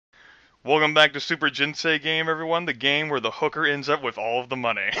Welcome back to Super Jinsei Game, everyone. The game where the hooker ends up with all of the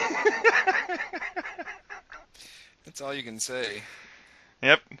money. That's all you can say.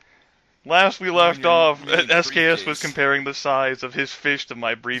 Yep. Last we You and left your off, mini SKS was briefcase. comparing the size of his fish to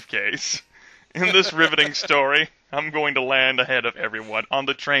my briefcase. In this riveting story, I'm going to land ahead of everyone on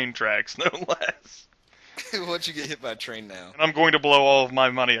the train tracks, no less. Once you get hit by a train now. And I'm going to blow all of my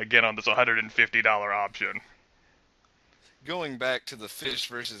money again on this $150 option. Going back to the fish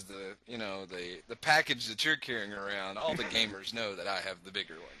versus the package that you're carrying around, all the gamers know that I have the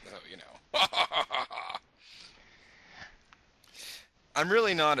bigger one, though, I'm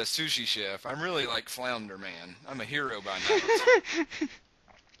really not a sushi chef. I'm really like Flounder Man. I'm a hero by night.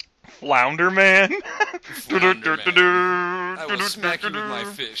 Flounder Man? Flounder Man. I will smack you with my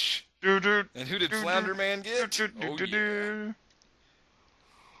fish. And who did Flounder Man get? Oh, yeah.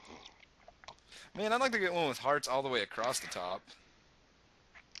 Man, I'd like to get one with hearts all the way across the top.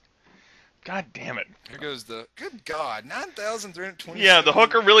 God damn it. Here goes the... Good God, 9,320. Yeah, the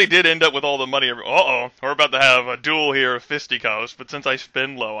hooker really did end up with all the money. Uh-oh, we're about to have a duel here of fisticuffs, but since I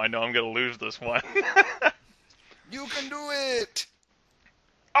spin low, I know I'm going to lose this one. You can do it!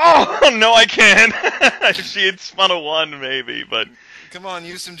 Oh, no I can't. If she had spun a 1, maybe, but... Come on,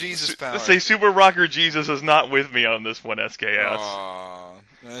 use some Jesus power. Let's say Super Rocker Jesus is not with me on this one, SKS. Aww.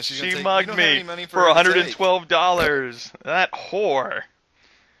 She mugged me for $112. That whore.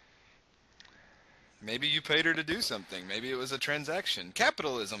 Maybe you paid her to do something. Maybe it was a transaction.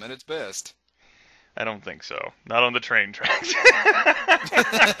 Capitalism at its best. I don't think so. Not on the train tracks.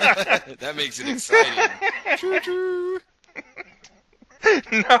 That makes it exciting. Choo-choo.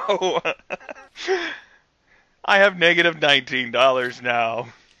 No. I have negative $19 now.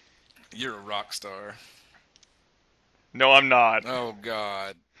 You're a rock star. No, I'm not. Oh,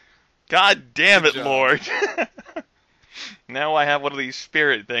 God. God damn Good it, job. Lord. Now I have one of these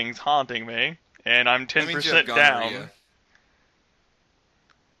spirit things haunting me, and I'm That means you have 10% down. gonorrhea.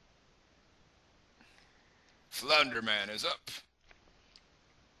 Flounder Man is up.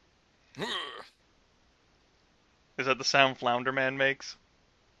 Is that the sound Flounder Man makes?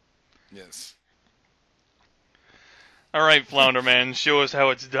 Yes. Alright, Flounder Man, show us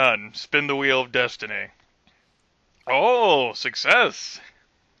how it's done. Spin the wheel of destiny. Oh, success!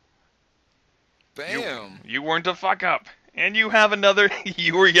 Bam! You weren't a fuck up. And you have another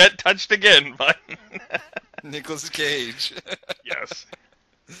you were yet touched again button. Nicolas Cage. Yes.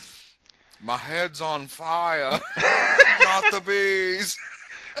 My head's on fire. Not the bees.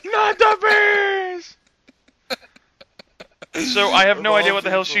 Not the bees! So I have no Of idea all what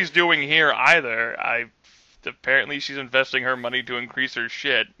the hell people. she's doing here either. Apparently she's investing her money to increase her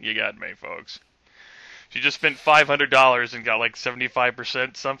shit. You got me, folks. She just spent $500 and got like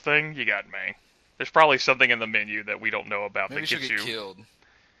 75% something. You got me. There's probably something in the menu that we don't know about Maybe that she'll gets get you. killed.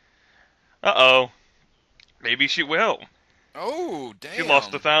 Uh-oh. Maybe she will. Oh, damn. She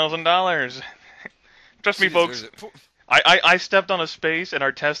lost $1,000. Trust She me, folks. deserves it. I stepped on a space in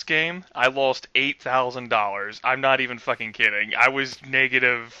our test game. I lost $8,000. I'm not even fucking kidding. I was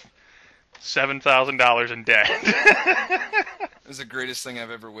negative $7,000 in debt. It was the greatest thing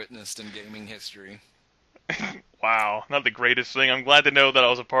I've ever witnessed in gaming history. Wow, not the greatest thing. I'm glad to know that I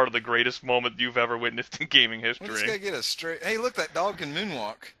was a part of the greatest moment you've ever witnessed in gaming Let's history. gotta get a straight... Hey, look, that dog can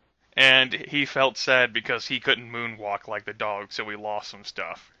moonwalk. And he felt sad because he couldn't moonwalk like the dog, so we lost some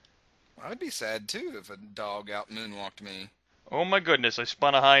stuff. I'd be sad, too, if a dog out moonwalked me. Oh my goodness, I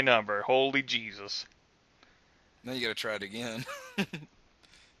spun a high number. Holy Jesus. Now you gotta try it again.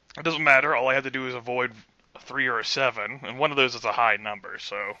 It doesn't matter, all I have to do is avoid a 3 or a 7, and one of those is a high number,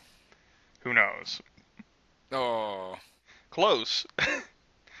 so who knows. Oh. Close.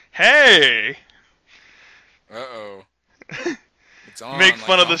 Hey! Uh-oh. It's on Make like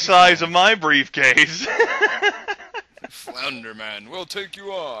fun of the Donkey size Kong. of my briefcase. Flounder Man, we'll take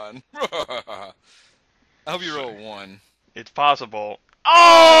you on. I hope you roll 1. It's possible.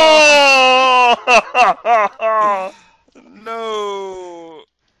 Oh! No.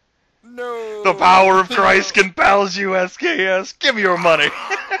 No. The power of Christ compels you, SKS. Give me your money.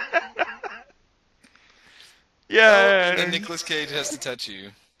 Yeah. And then Nicolas Cage has to touch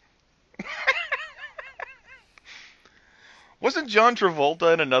you. Wasn't John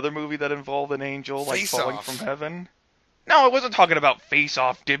Travolta in another movie that involved an angel like Face falling Off. from heaven? No, I wasn't talking about Face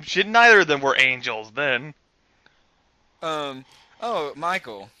Off, dipshit. Neither of them were angels then. Oh,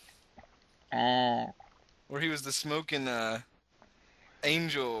 Michael. Oh. Where he was the smoking,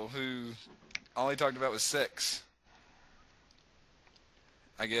 angel who all he talked about was sex.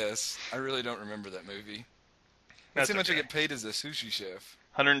 I guess. I really don't remember that movie. That's how much I okay. get paid as a sushi chef.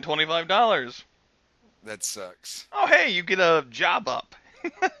 $125. That sucks. Oh, hey, you get a job up.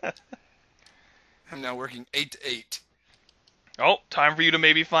 I'm now working 8 to 8. Oh, time for you to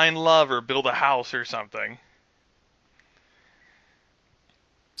maybe find love or build a house or something.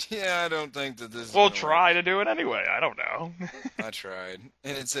 Yeah, I don't think that this is We'll going to try work. to do it anyway. I don't know. I tried.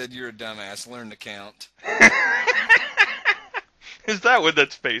 And it said, you're a dumbass. Learn to count. Is that what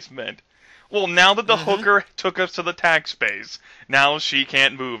that space meant? Well, now that the Mm-hmm. hooker took us to the tax space, now she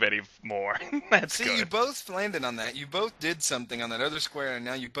can't move anymore. That's See, you good. both landed on that. You both did something on that other square, and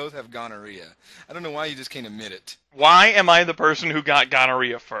now you both have gonorrhea. I don't know why you just can't admit it. Why am I the person who got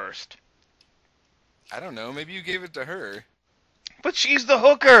gonorrhea first? I don't know. Maybe you gave it to her. But she's the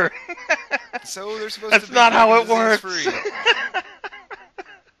hooker! So they're supposed to That's be not how fucking it works! disease-free.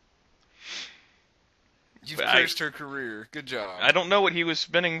 You've I cursed her career. Good job. don't know what he was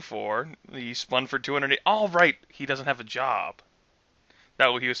spinning for. He spun for 200. Oh, right. He doesn't have a job.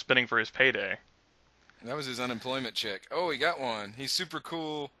 That's what he was spinning for his payday. That was his unemployment check. Oh, he got one. He's super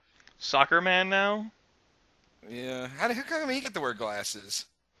cool. Soccer man now? Yeah. How come he get to wear glasses?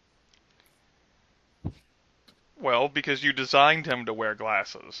 Well, because you designed him to wear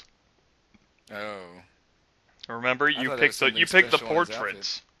glasses. Oh. Remember, I you thought it picked was the something special on his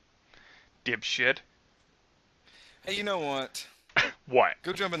portraits. Dipshit. Hey, you know what? What?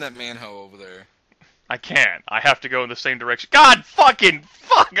 Go jump in that manhole over there. I can't. I have to go in the same direction. God fucking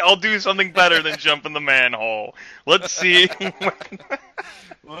fuck! I'll do something better than jump in the manhole. Let's see.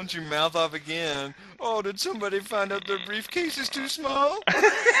 Why don't you mouth off again? Oh, did somebody find out their briefcase is too small?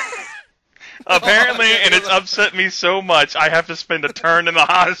 Apparently, Oh, and it's upset me so much, I have to spend a turn in the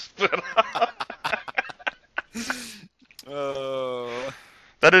hospital. Oh.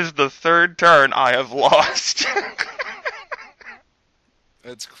 That is the third turn I have lost.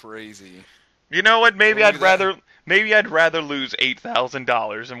 That's crazy. You know what? Maybe Well, look I'd at that. rather lose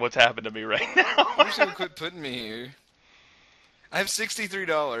 $8,000 than what's happened to me right I now. wish they would quit putting me here. I have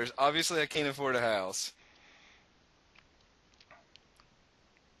 $63. Obviously, I can't afford a house.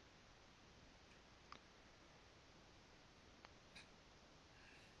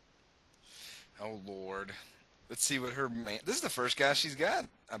 Oh, Lord. Let's see what her man... This is the first guy she's got,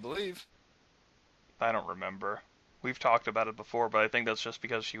 I believe. I don't remember. We've talked about it before, but I think that's just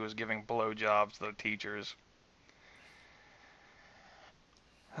because she was giving blowjobs to the teachers.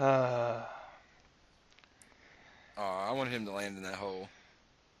 Oh, I wanted him to land in that hole.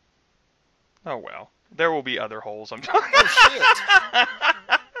 Oh well. There will be other holes. I'm Oh, shit.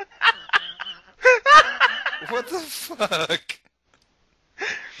 What the fuck?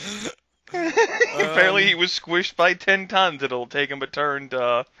 Apparently he was squished by 10 tons. It'll take him a turn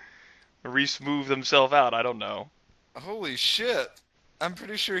to re-smooth himself out. I don't know. Holy shit. I'm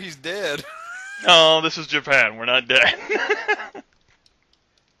pretty sure he's dead. Oh, this is Japan. We're not dead.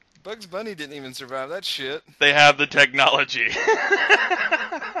 Bugs Bunny didn't even survive that shit. They have the technology.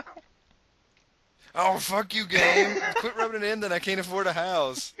 Oh, fuck you, game. Quit rubbing it in, then I can't afford a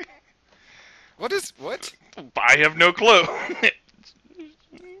house. What? I have no clue.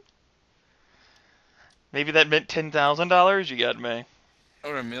 Maybe that meant $10,000? You got me.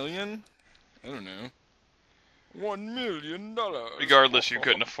 Or $1 million? I don't know. $1 million. Regardless, you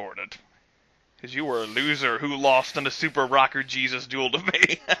couldn't afford it. Because you were a loser who lost in a Super Rocker Jesus duel to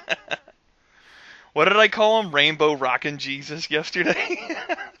me. What did I call him? Rainbow Rockin' Jesus yesterday?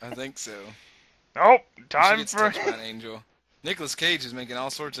 I think so. Oh, She time gets for... touched by an angel. Nicolas Cage is making all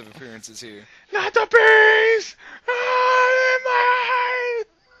sorts of appearances here. Not the bees! Ah, in my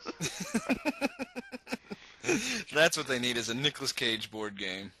eyes! That's what they need is a Nicolas Cage board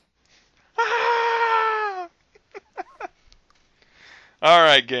game. Ah!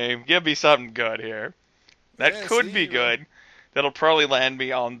 Alright, game. Give me something good here. That Yeah, could see, be good. That'll probably land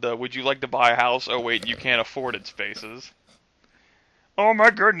me on the would you like to buy a house? Oh wait, you can't afford it spaces. Oh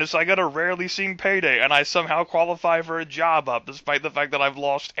my goodness, I got a rarely seen payday and I somehow qualify for a job up despite the fact that I've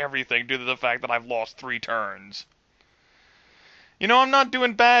lost everything due to the fact that I've lost 3 turns. You know, I'm not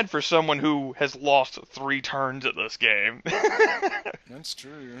doing bad for someone who has lost 3 turns at this game. That's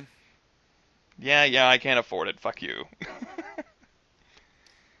true. Yeah, I can't afford it. Fuck you.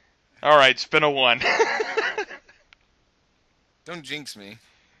 Alright, spin a 1. Don't jinx me.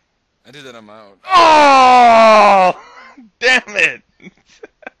 I did that on my own. Oh! Damn it!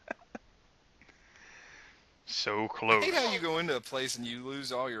 So I close. hate how you go into a place and you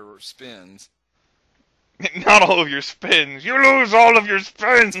lose all your spins. Not all of your spins. You lose all of your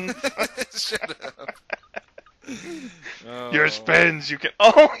spins! Shut up. Your Oh. spins, you can...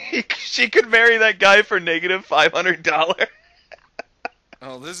 Oh, she could marry that guy for negative $500.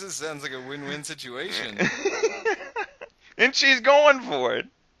 Oh, sounds like a win-win situation. And she's going for it.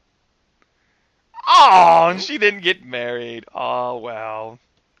 Oh, and she didn't get married. Oh, well.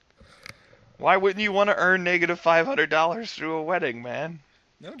 Why wouldn't you want to earn negative $500 through a wedding, man?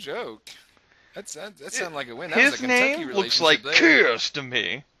 No joke. That sounded like a win. That was a His Kentucky name looks relationship like there. Kiss to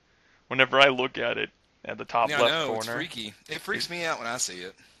me. Whenever I look at it at the top Yeah, I left know, corner. it's freaky. It freaks me out when I see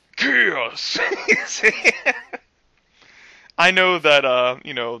it. Kiss. I know that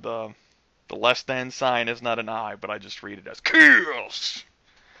the less than sign is not an I, but I just read it as Kiss.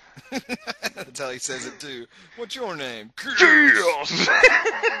 That's how he says it too. What's your name? Kiss.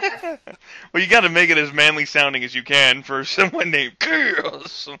 Well, you got to make it as manly sounding as you can for someone named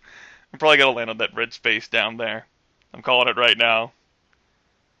Kiss. I'm probably gonna land on that red space down there. I'm calling it right now.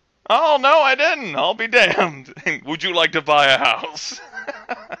 Oh, no, I didn't. I'll be damned. Would you like to buy a house?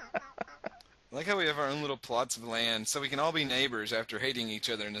 I like how we have our own little plots of land, so we can all be neighbors after hating each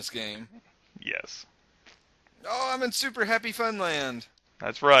other in this game. Yes. Oh, I'm in super happy fun land.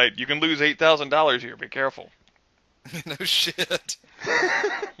 That's right. You can lose $8,000 here. Be careful. No shit.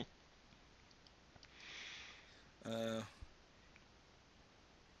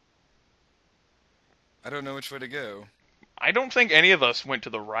 I don't know which way to go. I don't think any of us went to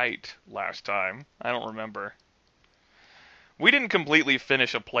the right last time. I don't remember. We didn't completely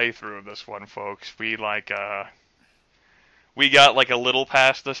finish a playthrough of this one, folks. We got like a little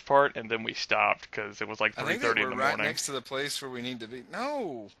past this part, and then we stopped because it was like 3:30 in the morning. We're right next to the place where we need to be.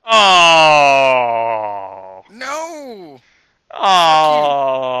 No. Oh. No. Oh.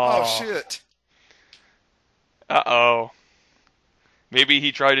 Oh shit. Uh-oh. Maybe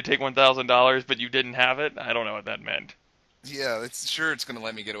he tried to take $1,000, but you didn't have it? I don't know what that meant. Yeah, it's going to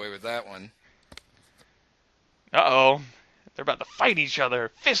let me get away with that one. Uh-oh. They're about to fight each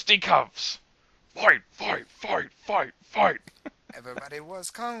other. Fisticuffs. Fight, fight, fight, fight, fight. Everybody was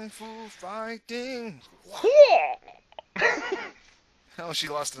kung fu fighting. Oh, she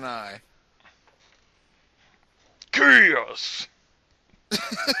lost an eye. Chaos.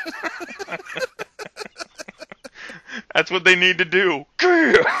 That's what they need to do.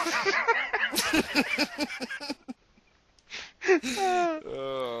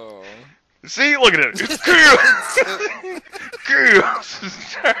 Oh. See, look at it.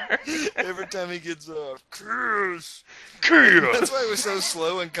 Every time he gets off. Chaos. That's why he was so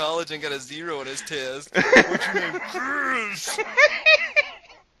slow in college and got a 0 on his test. What's your name? Chris.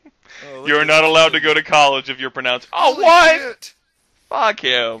 Oh, You're not allowed to go to college if you're pronounced. Oh, Holy what? Shit. Fuck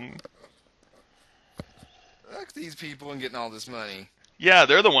him. Fuck these people and getting all this money. Yeah,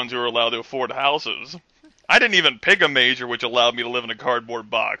 they're the ones who are allowed to afford houses. I didn't even pick a major which allowed me to live in a cardboard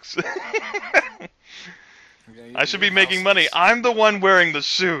box. I should be making money. I'm the one wearing the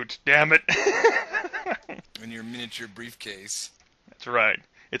suit, damn it. In your miniature briefcase. That's right.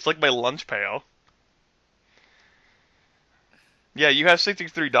 It's like my lunch pail. Yeah, you have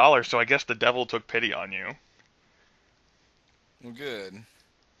 $63, so I guess the devil took pity on you. Well, good.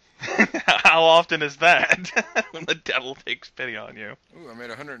 How often is that? When the devil takes pity on you. Ooh, I made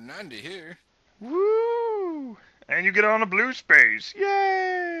 190 here. Woo! And you get on a blue space.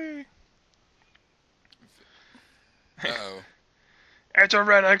 Yay! Uh-oh. It's a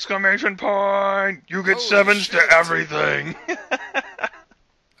red exclamation point! You get Holy 7s shit. to everything!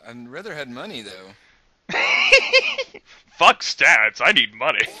 I'd rather had money, though. Fuck stats, I need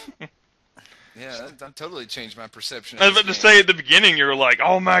money. Yeah, that totally changed my perception of I was this about to game. say at the beginning, you were like,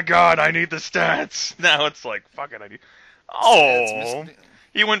 oh my god, I need the stats. Now it's like, fuck it, I need... Oh!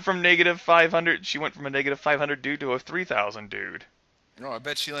 He went from -500, she went from a -500 dude to a 3,000 dude. Oh, I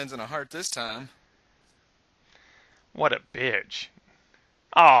bet she lands on a heart this time. What a bitch.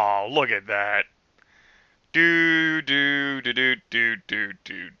 Oh, look at that. Do do do do do do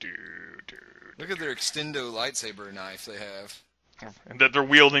do do do. Look at their extendo lightsaber knife they have. And that they're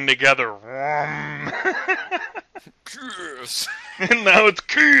wielding together. Yes. And now it's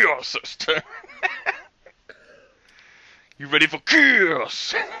chaos, sister. You ready for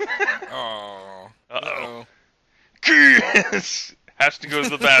chaos? Oh. Uh-oh. Chaos! Has to go to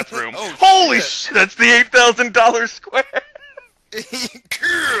the bathroom. Oh, holy shit. shit, that's the $8,000 square!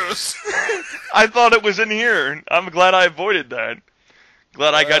 Yes. I thought it was in here. I'm glad I avoided that.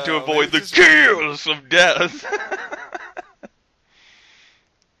 Glad I got to Well, avoid the maybe this chaos of death.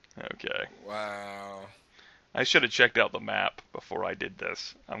 Okay. Wow. I should have checked out the map before I did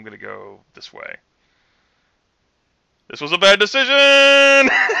this. I'm gonna go this way. This was a bad decision!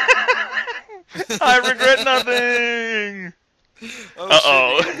 I regret nothing! Oh,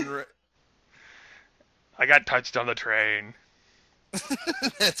 Uh-oh. shit. I got touched on the train.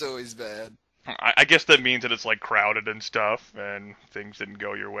 That's always bad. I guess that means that it's like crowded and stuff, and things didn't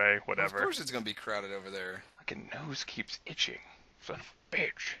go your way, whatever. Well, of course it's going to be crowded over there. My nose keeps itching. Son of a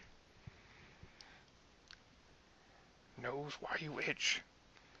bitch. Nose, why you itch?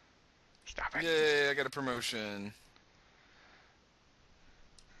 Stop it. Yay, I got a promotion.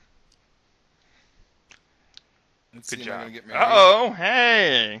 Let's Good see, am I job. going to get married? Uh-oh,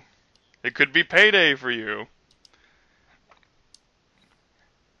 hey. It could be payday for you.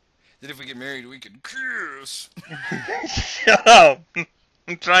 That if we get married, we could kiss. Shut up.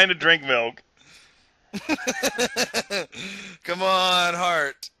 I'm trying to drink milk. Come on,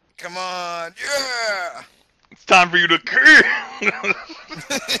 heart. Come on. Yeah. It's time for you to kiss.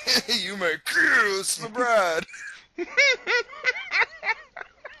 You may kiss the bride.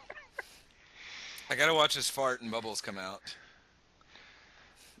 I gotta watch his fart and bubbles come out.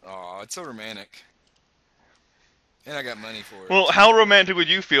 Aw, it's so romantic. And I got money for it. Well, how romantic would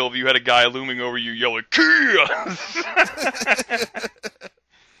you feel if you had a guy looming over you yelling, kiss?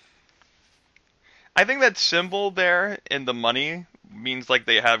 I think that symbol there in the money means like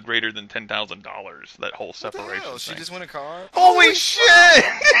they have greater than $10,000. That whole What the separation hell? She thing. just won a car? Holy shit!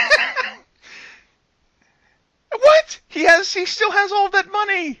 What? He still has all that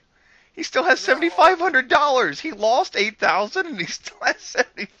money. He still has $7,500. He lost $8,000 and he still has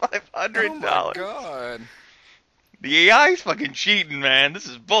 $7,500. Oh my god. The AI's fucking cheating, man. This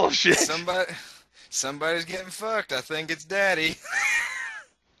is bullshit. Somebody's getting fucked. I think it's daddy.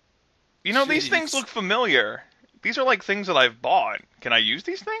 You know, these Jeez. things look familiar. These are like things that I've bought. Can I use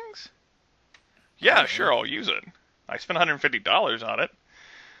these things? Yeah, sure, I'll use it. I spent $150 on it.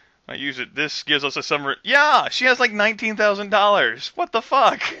 I use it. This gives us a summer. Yeah, she has like $19,000. What the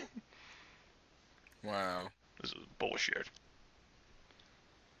fuck? Wow. This is bullshit.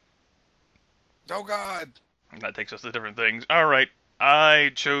 Oh god. And that takes us to different things. Alright,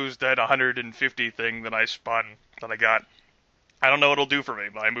 I chose that 150 thing that I spun, that I got. I don't know what it'll do for me,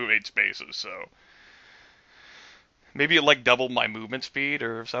 but I move 8 spaces, so... Maybe it like doubled my movement speed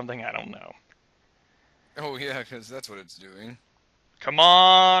or something, I don't know. Oh yeah, because that's what it's doing. Come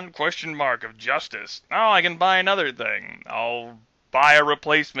on, question mark of justice. Oh, I can buy another thing. I'll buy a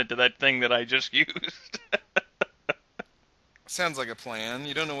replacement to that thing that I just used. Sounds like a plan.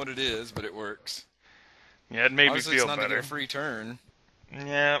 You don't know what it is, but it works. Yeah, it made Obviously, me feel it's not better. to get a free turn.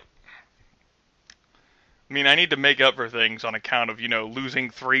 Yeah. I mean, I need to make up for things on account of, losing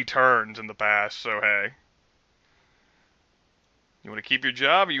 3 turns in the past, so hey. You want to keep your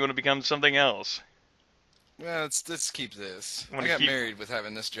job, or you want to become something else? Well, let's keep this. I wanna I got keep- married with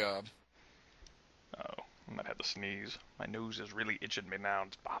having this job. Oh, I might have to sneeze. My nose is really itching me now,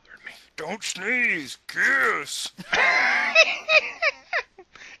 it's bothering me. Don't sneeze. Kiss.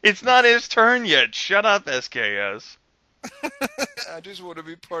 It's not his turn yet. Shut up, SKS. I just want to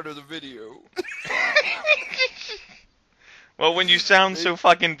be part of the video. Well, when you sound so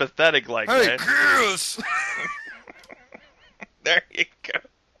fucking pathetic like Hey, that, kiss. there you go.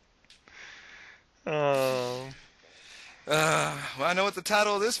 Oh. Well, I know what the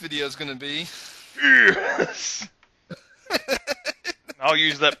title of this video is going to be. Yes. I'll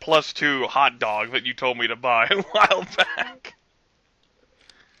use that +2 hot dog that you told me to buy a while back.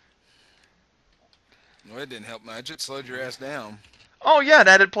 Well, it didn't help much. It slowed your ass down. Oh yeah, it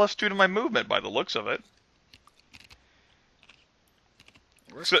added +2 to my movement by the looks of it.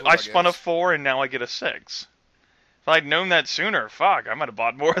 So Cool, I spun a guess. 4 and now I get a 6. If I'd known that sooner, fuck, I might have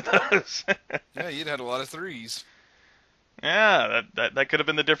bought more of those. Yeah, you'd had a lot of 3s. Yeah, that could have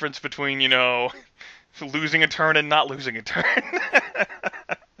been the difference between, losing a turn and not losing a turn.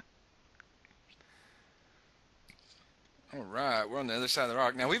 Alright, we're on the other side of the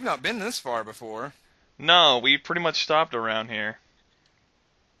rock. Now, we've not been this far before. No, we pretty much stopped around here.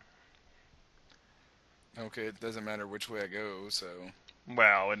 Okay, it doesn't matter which way I go, so...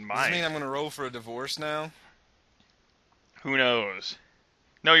 Well, in Does this mine. mean I'm going to roll for a divorce now? Who knows?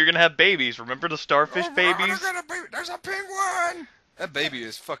 No, you're gonna have babies. Remember the starfish babies? There's a penguin! That baby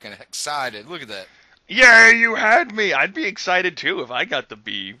is fucking excited. Look at that. Yeah, you had me. I'd be excited too if I got to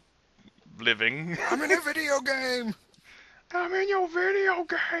be living. I'm in a video game! I'm in your video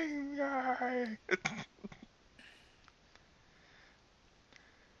game, guy.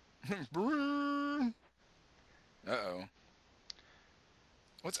 Uh-oh.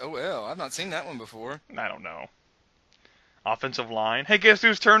 What's OL? I've not seen that one before. I don't know. Offensive line. Hey, guess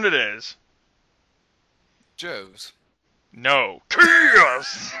whose turn it is? Joe's. No.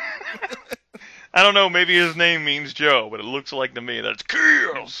 Chaos! I don't know, maybe his name means Joe, but it looks like to me that's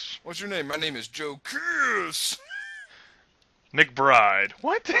Chaos! What's your name? My name is Joe Kiss. McBride.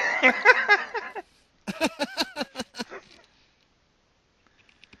 What? I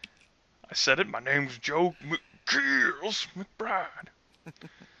said it, my name's Joe Kills McBride.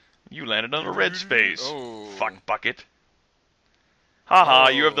 You landed on a red space. Oh. Fuck bucket. Haha,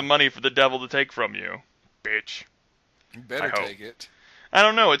 you have Oh. the money for the devil to take from you. Bitch. You better I hope. take it. I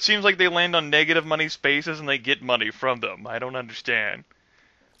don't know. It seems like they land on negative money spaces and they get money from them. I don't understand.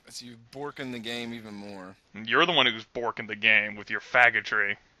 So you borking the game even more. You're the one who's borking the game with your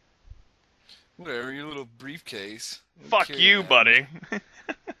faggotry. Whatever, your little briefcase. Fuck you, buddy. I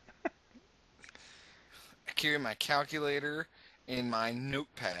carry my calculator and my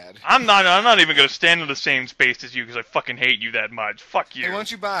notepad. I'm not even gonna stand in the same space as you because I fucking hate you that much. Fuck you. Hey, why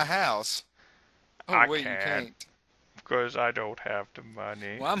don't you buy a house? Oh, I wait, can't. you can't. Because I don't have the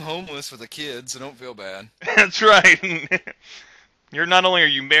money. Well, I'm homeless with a kid, so don't feel bad. That's right. You're not only are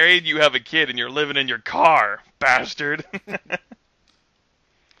you married, you have a kid, and you're living in your car, bastard.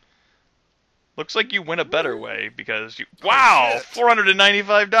 Looks like you went a better way because you. Wow,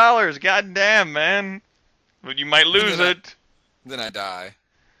 $495. God damn, man. But you might lose it. Then I die.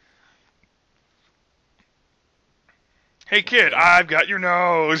 Hey kid, I've got your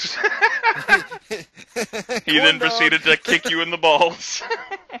nose. He then proceeded to kick you in the balls.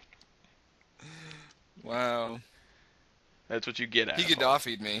 Wow. That's what you get at. He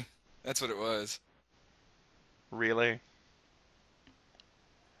Gaddafi'd me. That's what it was. Really?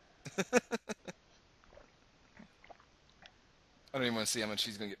 I don't even want to see how much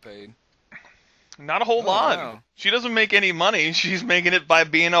she's going to get paid. Not a whole lot. Wow. She doesn't make any money. She's making it by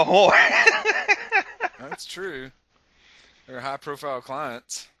being a whore. That's true. They're high-profile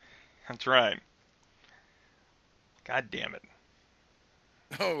clients. That's right. God damn it.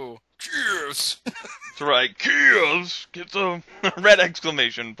 Oh, cheers! That's right. Kills gets a red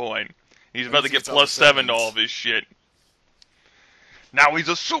exclamation point. He's about to get Gets all the +7 to all sevens. of his shit. Now he's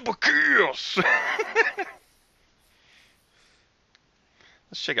a super kills.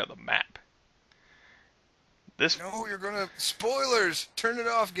 Let's check out the map. This No, you're gonna... Spoilers! Turn it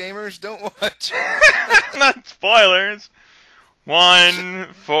off, gamers. Don't watch. not spoilers.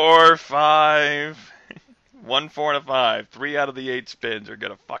 1, 4, 5. 1, 4, and a 5. 3 out of the 8 spins are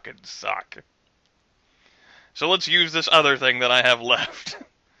gonna fucking suck. So let's use this other thing that I have left.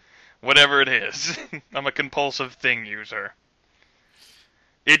 Whatever it is. I'm a compulsive thing user.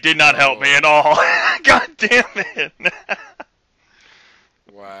 It did not help me at all. God damn it.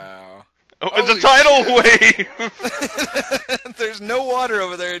 Wow. Oh, it's a tidal wave. There's no water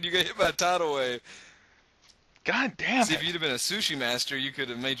over there and you get hit by a tidal wave. God damn See, if it. you'd have been a sushi master, you could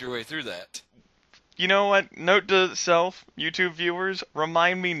have made your way through that. You know what? Note to self, YouTube viewers,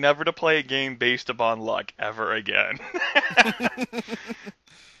 remind me never to play a game based upon luck ever again.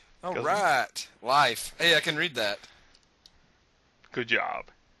 Alright. Life. Hey, I can read that. Good job.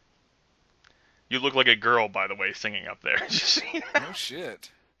 You look like a girl, by the way, singing up there. No shit.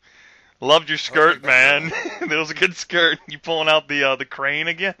 Loved your skirt, that man. That was a good skirt. You pulling out the crane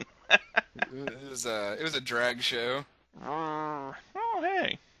again? It was a drag show. Oh,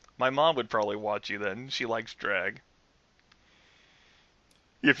 hey. My mom would probably watch you then. She likes drag.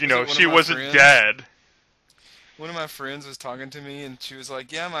 If you know, she wasn't dead. One of my friends was talking to me, and she was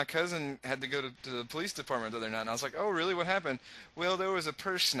like, yeah, my cousin had to go to the police department the other night. And I was like, oh, really? What happened? Well, there was a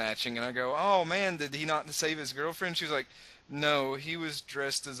purse snatching. And I go, oh, man, did he not save his girlfriend? She was like, no, he was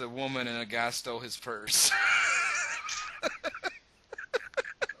dressed as a woman, and a guy stole his purse.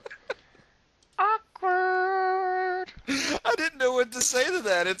 Awkward. I didn't know what to say to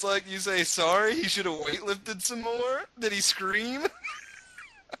that. It's like you say, sorry, he should have weightlifted some more? Did he scream?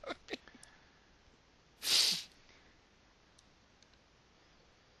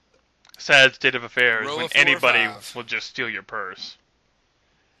 Sad state of affairs Roll a when 4 or anybody 5. will just steal your purse.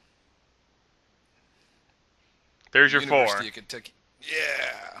 There's your 4. University of Kentucky.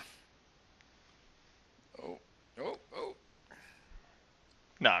 Yeah. Oh.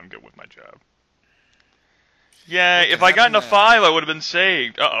 Nah, I'm good with my job. Yeah, What if I got in a happened 5, I would have been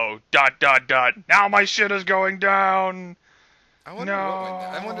saved. Uh-oh. ... Now my shit is going down. I wonder No. what went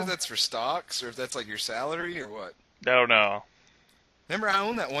down. I wonder if that's for stocks or if that's like your salary or what. I don't know. Remember, I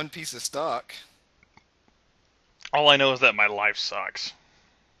own that one piece of stock. All I know is that my life sucks.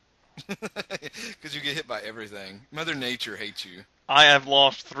 Because you get hit by everything. Mother Nature hates you. I have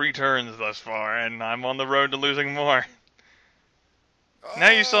lost 3 turns thus far, and I'm on the road to losing more. Oh.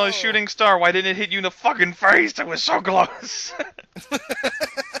 Now you saw a shooting star. Why didn't it hit you in the fucking face? It was so close.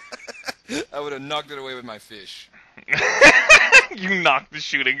 I would have knocked it away with my fish. You knocked the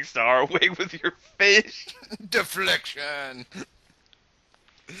shooting star away with your fish. Deflection.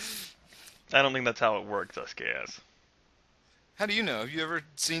 I don't think that's how it works, SKS. How do you know? Have you ever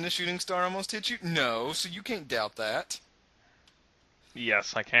seen a shooting star almost hit you? No, so you can't doubt that.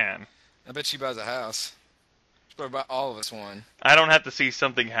 Yes, I can. I bet she buys a house. She'll probably buy all of us one. I don't have to see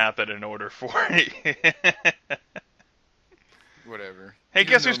something happen in order for it. Whatever. Hey, You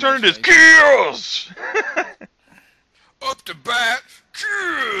guess have whose no turn it is? imagination. Kills! Up to bat,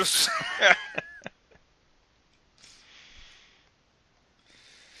 kiss.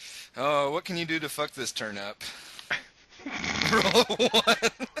 Oh, what can you do to fuck this turnip? Roll one.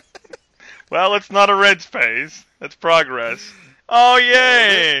 Well, it's not a red space. That's progress. Oh, Oh,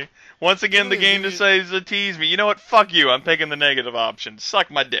 yay! Once again, the really game give you- decides to tease me. You know what? Fuck you. I'm picking the negative option. Suck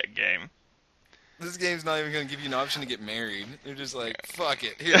my dick, game. This game's not even going to give you an option to get married. You're just like, fuck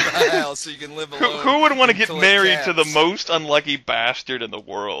it. Here's my house so you can live alone. Who would want to and get collect married to the cats. most unlucky bastard in the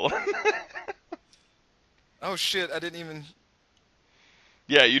world? Oh shit, I didn't even...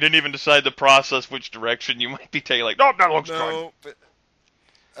 Yeah, you didn't even decide to process which direction you might be taking. Like, oh, that looks fun. No, but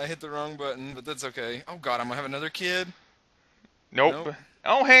I hit the wrong button, but that's okay. Oh god, I'm going to have another kid? Nope. Nope.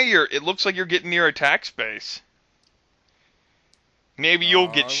 Oh, hey, it looks like you're getting near attack space. Maybe you'll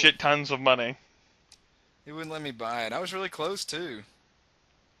get shit tons of money. He wouldn't let me buy it. I was really close, too.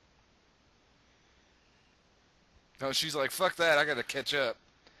 Oh, she's like, fuck that, I gotta catch up.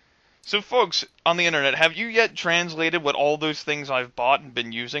 So, folks, on the internet, have you yet translated what all those things I've bought and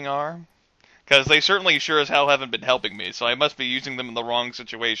been using are? Because they certainly sure as hell haven't been helping me, so I must be using them in the wrong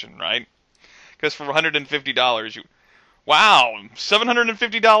situation, right? Because for $150, you... Wow!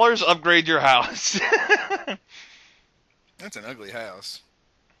 $750? Upgrade your house. That's an ugly house.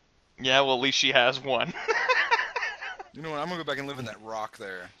 Yeah, well, at least she has one. You know what, I'm gonna go back and live in that rock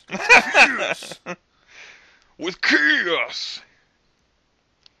there. With chaos!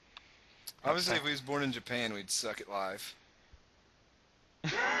 Obviously, if we was born in Japan, we'd suck at life.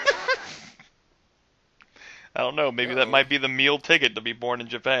 I don't know, maybe that Uh-oh. might be the meal ticket to be born in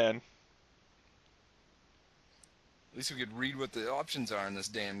Japan. At least we could read what the options are in this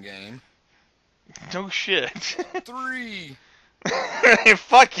damn game. No shit. 3!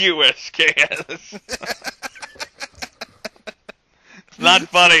 Fuck you, SKS. It's not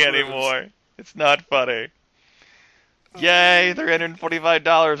funny anymore. It's not funny. Yay,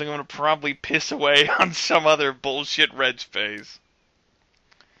 $345 I'm gonna probably piss away on some other bullshit red space.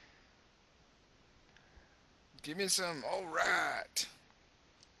 Give me some, alright.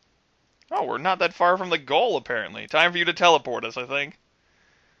 Oh, we're not that far from the goal, apparently. Time for you to teleport us, I think.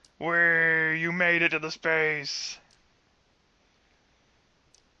 Where you made it to the space.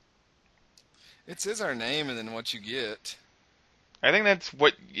 It says our name and then what you get. I think that's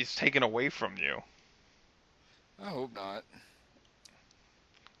what is taken away from you. I hope not.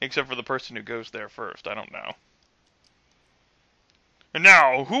 Except for the person who goes there first. I don't know. And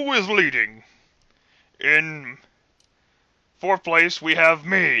now, who is leading? In fourth place, we have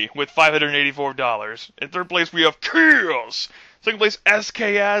me with $584. In third place, we have Kills. Second place,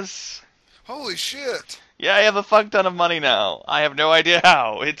 SKS. Holy shit! Yeah, I have a fuck ton of money now. I have no idea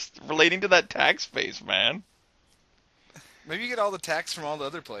how. It's relating to that tax base, man. Maybe you get all the tax from all the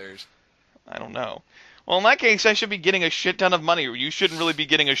other players. I don't know. Well, in that case, I should be getting a shit ton of money. You shouldn't really be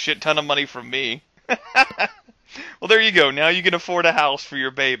getting a shit ton of money from me. Well, there you go. Now you can afford a house for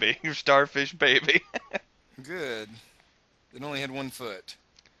your baby. Your starfish baby. Good. It only had 1 foot.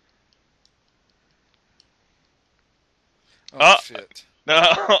 Oh, shit.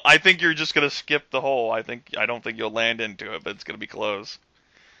 No, I think you're just gonna skip the hole. I don't think you'll land into it, but it's gonna be close.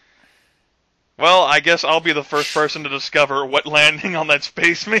 Well, I guess I'll be the first person to discover what landing on that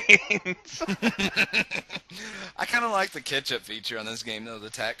space means. I kind of like the catch-up feature on this game, though, the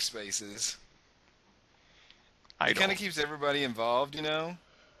tax spaces. It kind of keeps everybody involved, you know?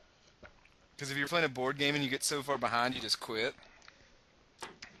 Because if you're playing a board game and you get so far behind, you just quit.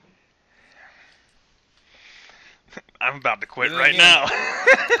 I'm about to quit Then right again- now.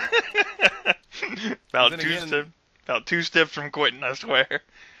 about Then about 2 steps from quitting, I swear.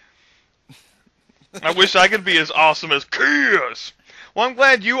 I wish I could be as awesome as Chaos. Well, I'm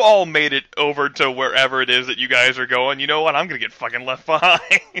glad you all made it over to wherever it is that you guys are going. You know what? I'm gonna get fucking left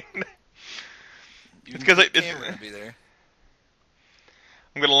behind. It's 'cause Camera be there.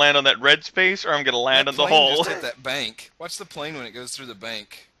 I'm gonna land on that red space, or I'm gonna land That on the plane hole. just hit that bank. Watch the plane when it goes through the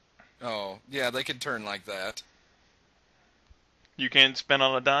bank. Oh, yeah, they could turn like that. You can't spin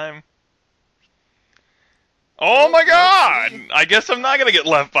on a dime. Oh my god! I guess I'm not gonna get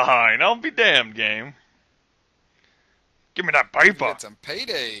left behind. I'll be damned, game. Give me that You paper. got some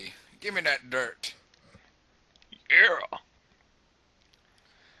payday. Give me that dirt. Yeah.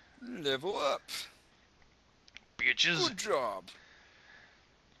 Level up. Bitches. Good job.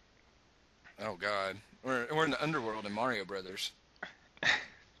 Oh god, we're in the underworld in Mario Brothers.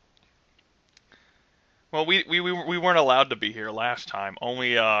 Well, we weren't allowed to be here last time.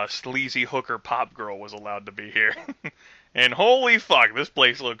 Only sleazy hooker pop girl was allowed to be here. And holy fuck, this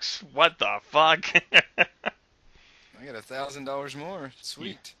place looks... What the fuck? I got $1,000 more.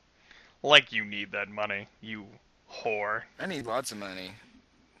 Sweet. Like you need that money, you Whore. I need lots of money.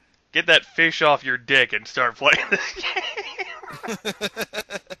 Get that fish off your dick and start playing this game.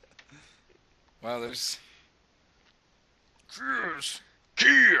 Wow, there's... Cheers.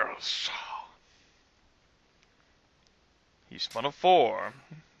 He spun a 4.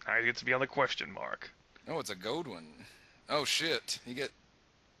 Now he gets to be on the question mark. Oh, it's a gold one. Oh, shit. You get...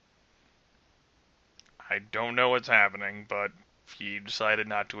 I don't know what's happening, but he decided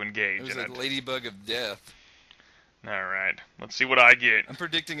not to engage It was in a it. ladybug of death. Alright, let's see what I get. I'm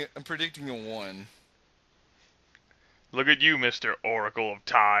predicting a 1. Look at you, Mr. Oracle of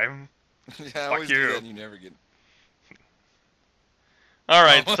Time. Yeah, I Fuck always you. do that and you never get...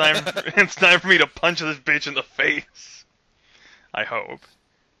 Alright, Oh. it's time for me to punch this bitch in the face. I hope.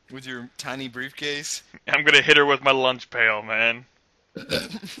 With your tiny briefcase? I'm gonna hit her with my lunch pail, man.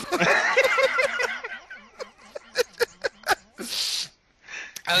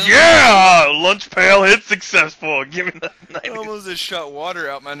 Yeah! Lunch pail hit successful. Give me the I 90. almost just shot water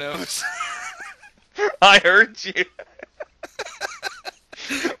out my nose. I heard you.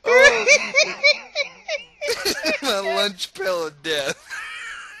 Oh. My lunch pail of death.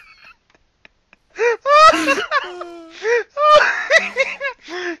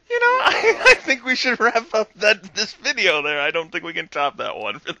 You know, I think we should wrap up this video there. I don't think we can top that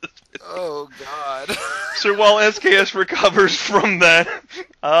one for this video. Oh, God. So while SKS recovers from that,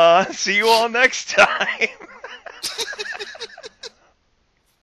 see you all next time.